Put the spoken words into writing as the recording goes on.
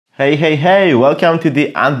Hey, welcome to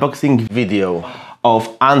the unboxing video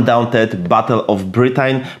of Undaunted Battle of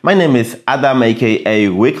Britain. My name is Adam, aka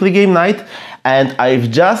Weekly Game Night, and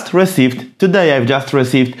today I've just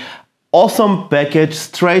received awesome package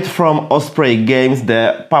straight from Osprey Games,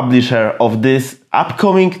 the publisher of this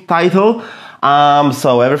upcoming title.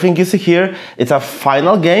 So everything you see here, it's a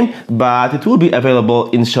final game, but it will be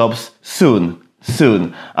available in shops soon,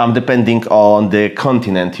 depending on the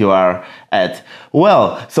continent you are at.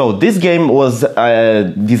 Well, so this game was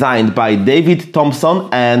designed by David Thompson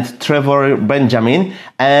and Trevor Benjamin,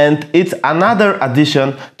 and it's another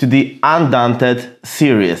addition to the Undaunted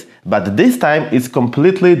series. But this time it's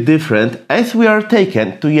completely different, as we are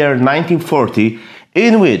taken to year 1940,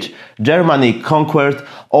 in which Germany conquered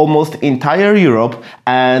almost entire Europe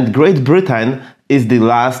and Great Britain is the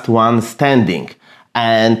last one standing.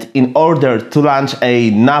 And in order to launch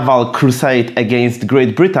a naval crusade against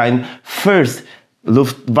Great Britain, first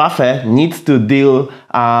Luftwaffe needs to deal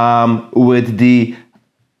with the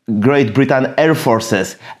Great Britain Air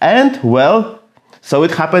Forces. And well, so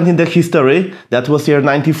it happened in the history. That was year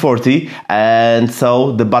 1940, and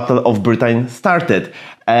so the Battle of Britain started.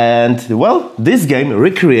 And well, this game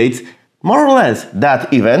recreates more or less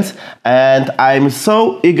that event, and I'm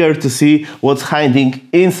so eager to see what's hiding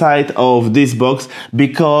inside of this box,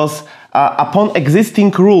 because upon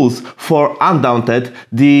existing rules for Undaunted,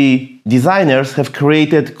 the designers have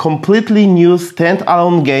created completely new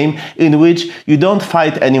standalone game in which you don't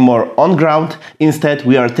fight anymore on ground. Instead,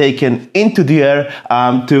 we are taken into the air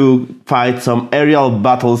to fight some aerial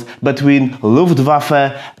battles between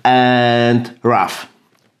Luftwaffe and RAF.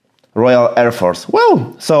 Royal Air Force.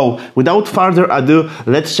 Well, so without further ado,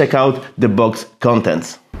 let's check out the box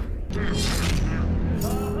contents.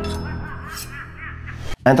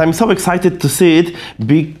 And I'm so excited to see it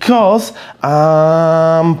because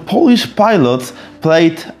Polish pilots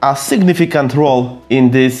played a significant role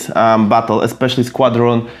in this battle, especially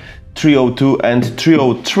Squadron 302 and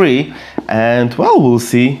 303. And well, we'll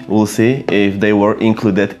see if they were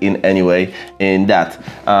included in any way in that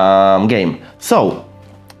game. So,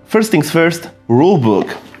 first things first,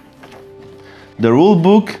 rulebook. The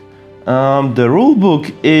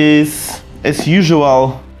rulebook is, as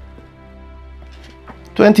usual,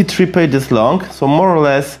 23 pages long, so more or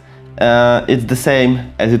less it's the same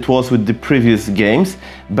as it was with the previous games.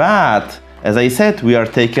 But as I said, we are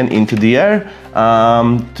taken into the air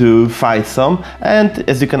to fight some, and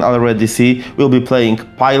as you can already see, we'll be playing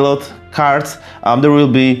pilot cards. There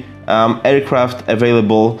will be aircraft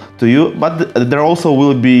available to you, but there also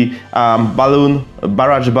will be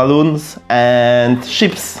barrage balloons and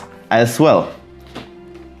ships as well.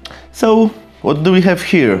 So what do we have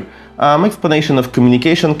here? Explanation of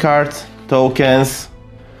communication cards, tokens,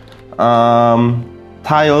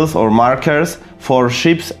 tiles or markers for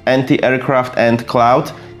ships, anti-aircraft and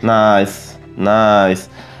cloud. Nice.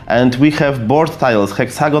 And we have board tiles,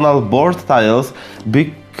 hexagonal board tiles,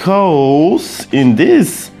 because in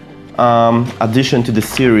this addition to the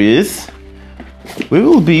series, we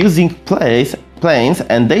will be using planes,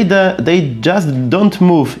 and they just don't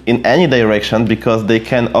move in any direction, because they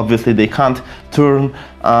can't turn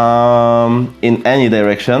in any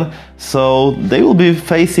direction. So they will be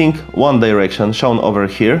facing one direction, shown over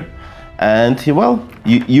here. And well,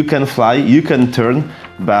 you can fly, you can turn,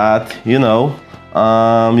 but you know,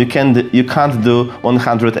 you can't do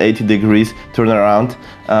 180 degrees turnaround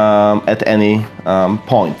at any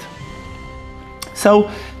point. So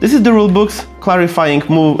this is the rulebooks, clarifying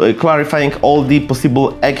all the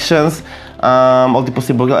possible actions,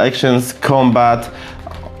 combat,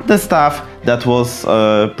 the stuff that was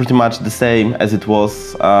pretty much the same as it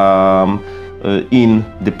was in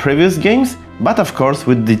the previous games, but of course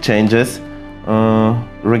with the changes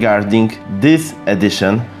regarding this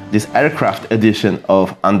edition, this aircraft edition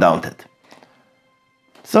of Undaunted.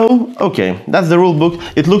 So, okay, that's the rulebook.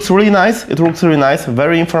 It looks really nice.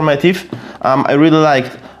 Very informative. I really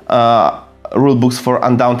liked rulebooks for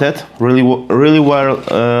Undaunted. Really well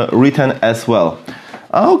written as well.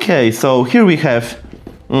 Okay, so here we have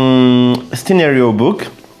scenario book.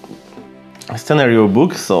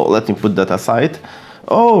 So let me put that aside.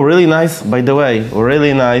 Oh, really nice. By the way,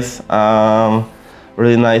 really nice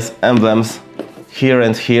emblems here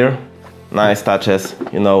and here. Nice touches.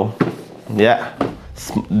 You know, yeah.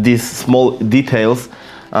 These small details,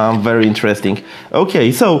 very interesting.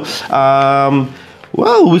 Okay, so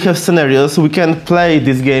well, we have scenarios. We can play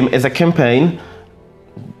this game as a campaign.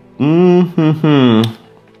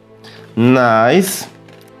 Nice.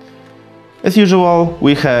 As usual,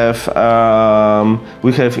 we have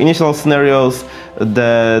initial scenarios,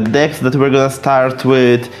 the decks that we're gonna start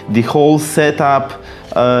with, the whole setup,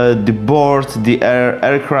 the board, the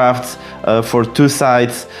aircrafts for two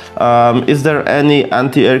sides. Is there any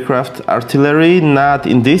anti-aircraft artillery? Not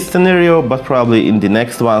in this scenario, but probably in the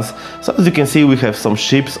next ones. So as you can see, we have some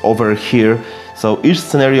ships over here. So each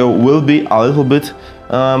scenario will be a little bit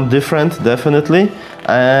different, definitely.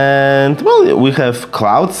 And well, we have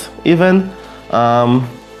clouds even.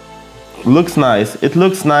 Looks nice. It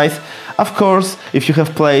looks nice. Of course, if you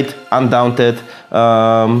have played Undaunted,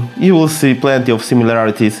 you will see plenty of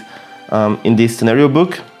similarities in this scenario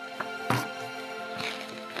book.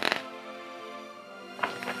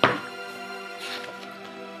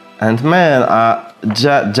 And man,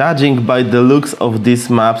 judging by the looks of these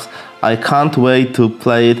maps, I can't wait to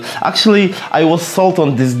play it. Actually, I was sold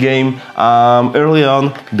on this game early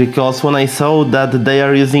on, because when I saw that they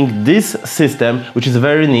are using this system, which is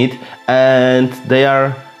very neat, and they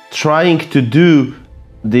are trying to do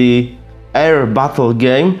the air battle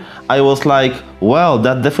game, I was like, well,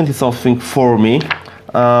 that's definitely something for me.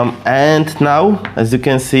 And now, as you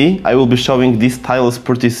can see, I will be showing these tiles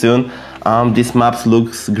pretty soon. This map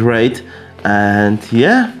looks great, and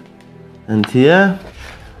yeah,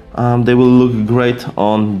 they will look great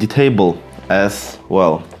on the table as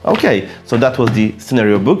well. Okay, so that was the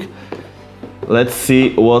scenario book. Let's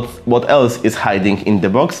see what else is hiding in the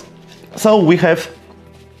box. So we have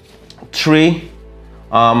 3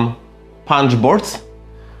 punch boards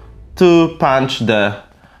to punch the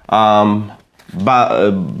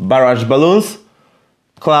barrage balloons,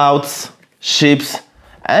 clouds, ships,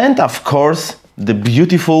 and of course the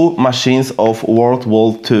beautiful machines of World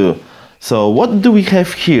War II. So what do we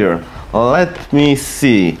have here? Let me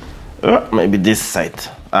see. Maybe this side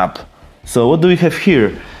up. So what do we have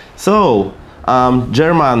here? So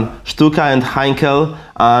German Stuka and Heinkel,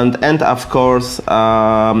 and of course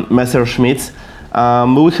Messerschmitts.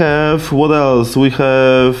 We have, what else? We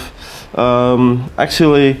have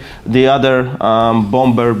actually the other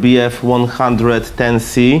bomber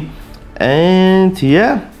Bf-110C, and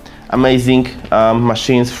yeah, amazing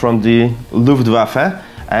machines from the Luftwaffe.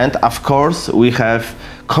 And of course we have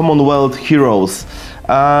Commonwealth heroes.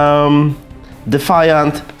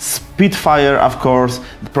 Defiant, Spitfire, of course,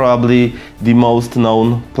 probably the most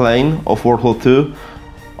known plane of World War II,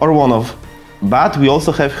 or one of. But we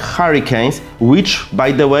also have Hurricanes, which,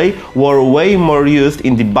 by the way, were way more used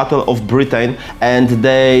in the Battle of Britain, and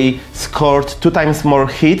they scored 2 times more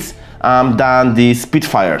hits than the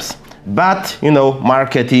Spitfires. But, you know,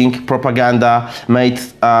 marketing, propaganda made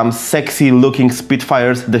sexy looking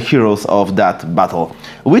Spitfires the heroes of that battle,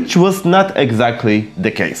 which was not exactly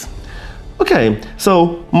the case. Okay,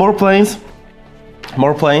 so more planes.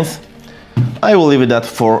 I will leave that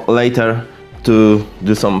for later to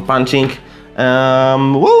do some punching.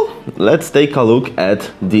 Well, let's take a look at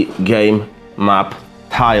the game map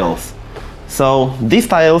tiles. So these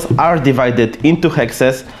tiles are divided into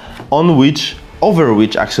hexes over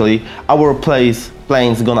which actually our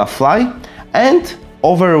planes gonna fly, and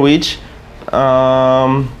over which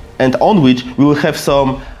and on which we will have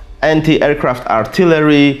some anti-aircraft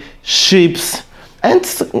artillery, ships, and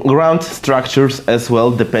ground structures as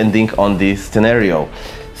well, depending on the scenario.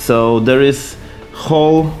 So there is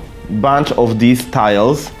whole bunch of these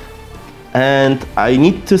tiles, and I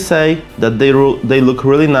need to say that they look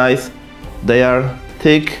really nice. They are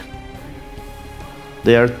thick,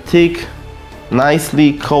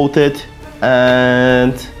 nicely coated,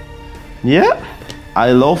 and yeah,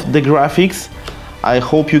 I love the graphics. I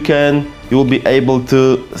hope you will be able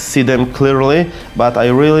to see them clearly, but I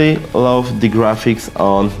really love the graphics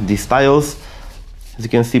on these tiles. As you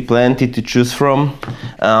can see, plenty to choose from.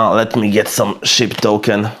 Let me get some ship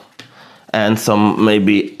token and some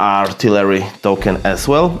maybe artillery token as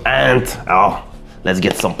well. And let's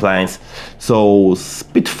get some planes. So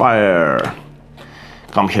Spitfire,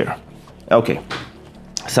 come here. Okay,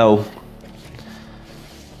 so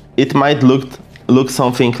it might look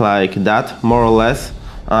something like that, more or less.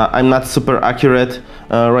 I'm not super accurate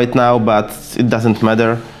right now, but it doesn't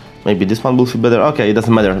matter. Maybe this one will feel better. Okay, it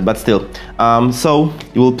doesn't matter, but still. So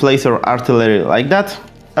you will place your artillery like that,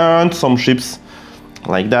 and some ships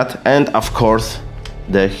like that, and of course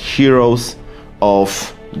the heroes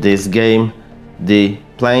of this game, the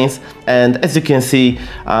planes. And as you can see,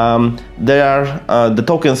 the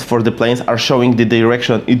tokens for the planes are showing the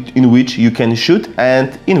direction in which you can shoot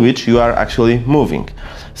and in which you are actually moving.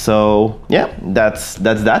 So yeah, that's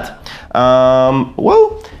that.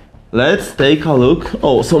 Well, let's take a look.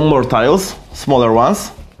 Oh, some more tiles, smaller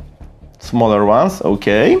ones,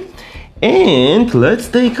 okay. And let's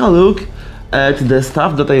take a look at the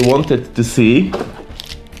stuff that I wanted to see.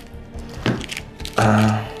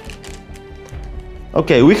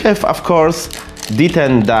 Okay, we have, of course,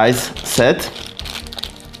 D10 dice set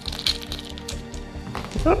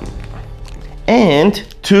and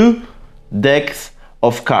 2 decks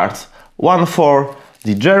of cards, one for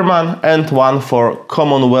the German and one for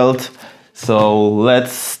Commonwealth. So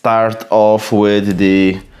let's start off with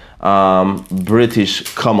the British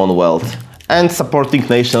Commonwealth and supporting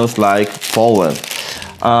nations like Poland.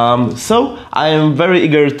 So I am very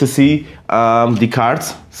eager to see the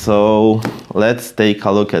cards, so let's take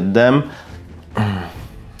a look at them.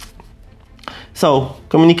 So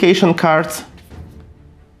communication cards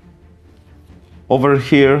over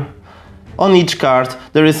here. On each card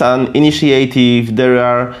there is an initiative, there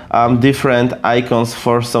are different icons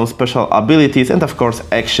for some special abilities and of course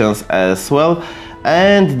actions as well,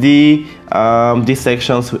 and the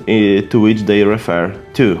sections to which they refer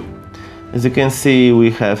to. As you can see, we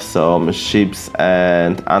have some ships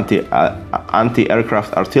and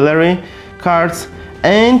anti-aircraft artillery cards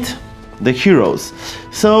and the heroes.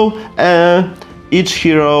 So each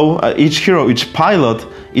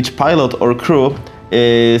pilot or crew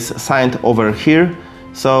is signed over here.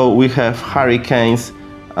 So we have Hurricane's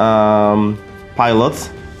pilots,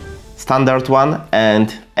 standard one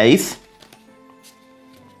and ace.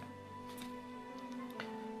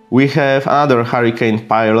 We have another Hurricane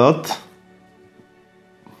pilot,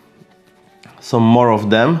 some more of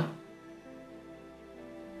them.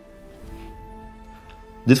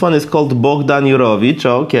 This one is called Bogdan Jurowicz.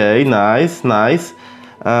 Okay, nice, nice.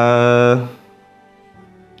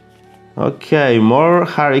 Okay, more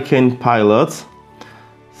Hurricane pilots.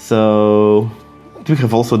 So we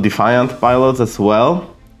have also Defiant pilots as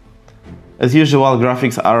well. As usual,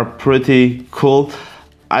 graphics are pretty cool.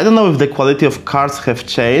 I don't know if the quality of cards have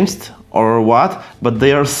changed or what, but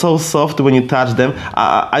they are so soft when you touch them.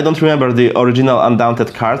 I don't remember the original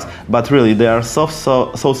Undaunted cards, but really they are so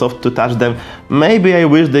soft to touch them. Maybe I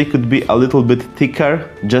wish they could be a little bit thicker,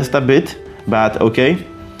 just a bit, but okay.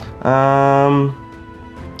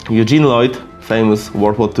 Eugene Lloyd, famous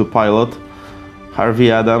World War II pilot.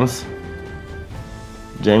 Harvey Adams,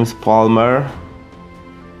 James Palmer.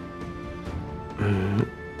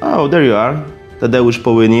 Oh, there you are, Tadeusz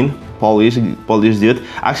Powinin, Polish dude.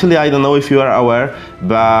 Actually, I don't know if you are aware,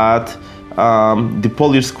 but the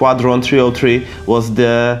Polish Squadron 303 was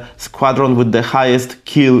the squadron with the highest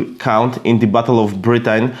kill count in the Battle of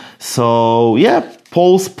Britain. So yeah,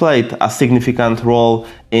 Poles played a significant role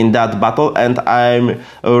in that battle, and I'm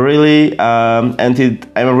really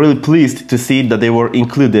pleased to see that they were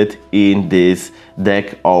included in this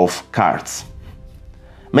deck of cards.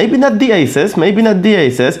 Maybe not the aces,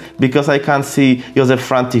 because I can't see Józef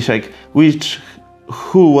Franciszek,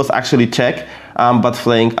 who was actually Czech, but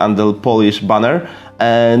flying under Polish banner,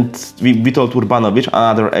 and Witold Urbanowicz,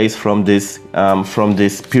 another ace from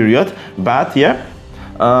this period. But yeah,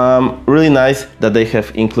 really nice that they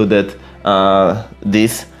have included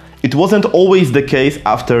this. It wasn't always the case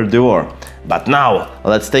after the war, but now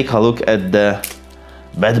let's take a look at the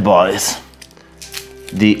bad boys,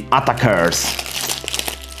 the attackers.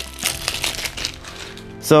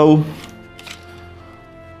 So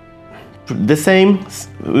the same,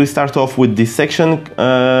 we start off with the section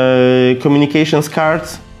communications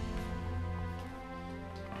cards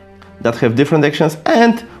that have different actions,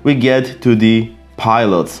 and we get to the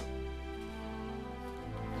pilots.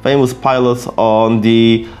 Famous pilots on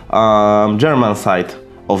the German side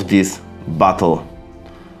of this battle.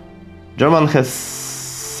 German have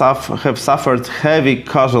suffered heavy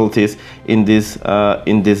casualties in this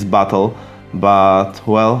battle, but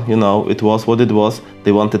well, you know, it was what it was.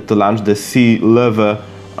 They wanted to launch the sea level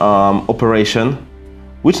operation,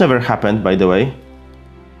 which never happened, by the way.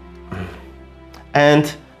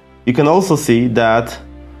 And you can also see that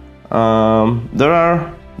these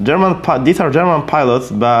are German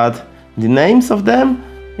pilots, but the names of them,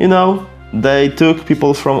 you know, they took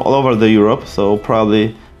people from all over the Europe, so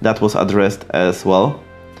probably that was addressed as well.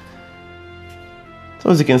 So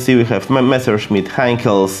as you can see, we have Messerschmitt,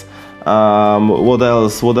 Heinkels. What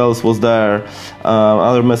else was there?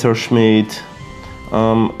 Other Messerschmitt.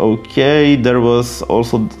 Okay, there was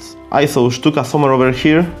also ISO Stuka somewhere over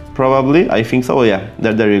here, probably. I think so. Yeah,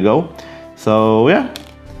 there you go. So yeah,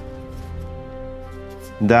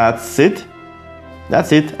 that's it.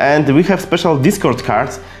 And we have special Discord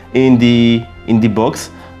cards in the box,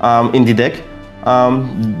 in the deck.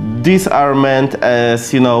 These are meant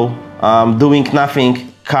as, you know, doing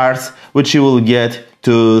nothing cards, which you will get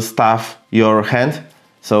to stuff your hand.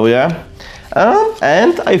 So yeah,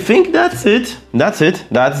 and I think that's it. That's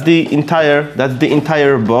the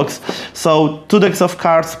entire box. So 2 decks of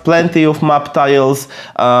cards, plenty of map tiles,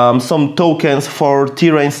 some tokens for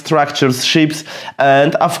terrain structures, ships,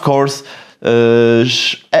 and of course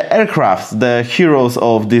aircrafts, the heroes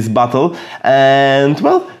of this battle, and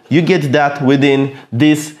well, you get that within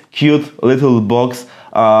this cute little box.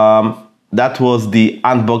 That was the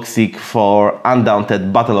unboxing for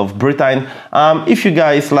Undaunted Battle of Britain. If you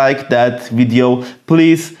guys like that video,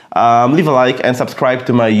 please leave a like and subscribe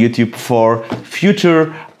to my YouTube for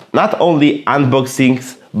future, not only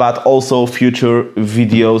unboxings, but also future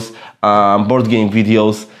videos, board game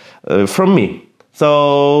videos from me.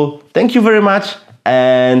 So thank you very much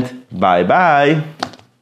and bye bye.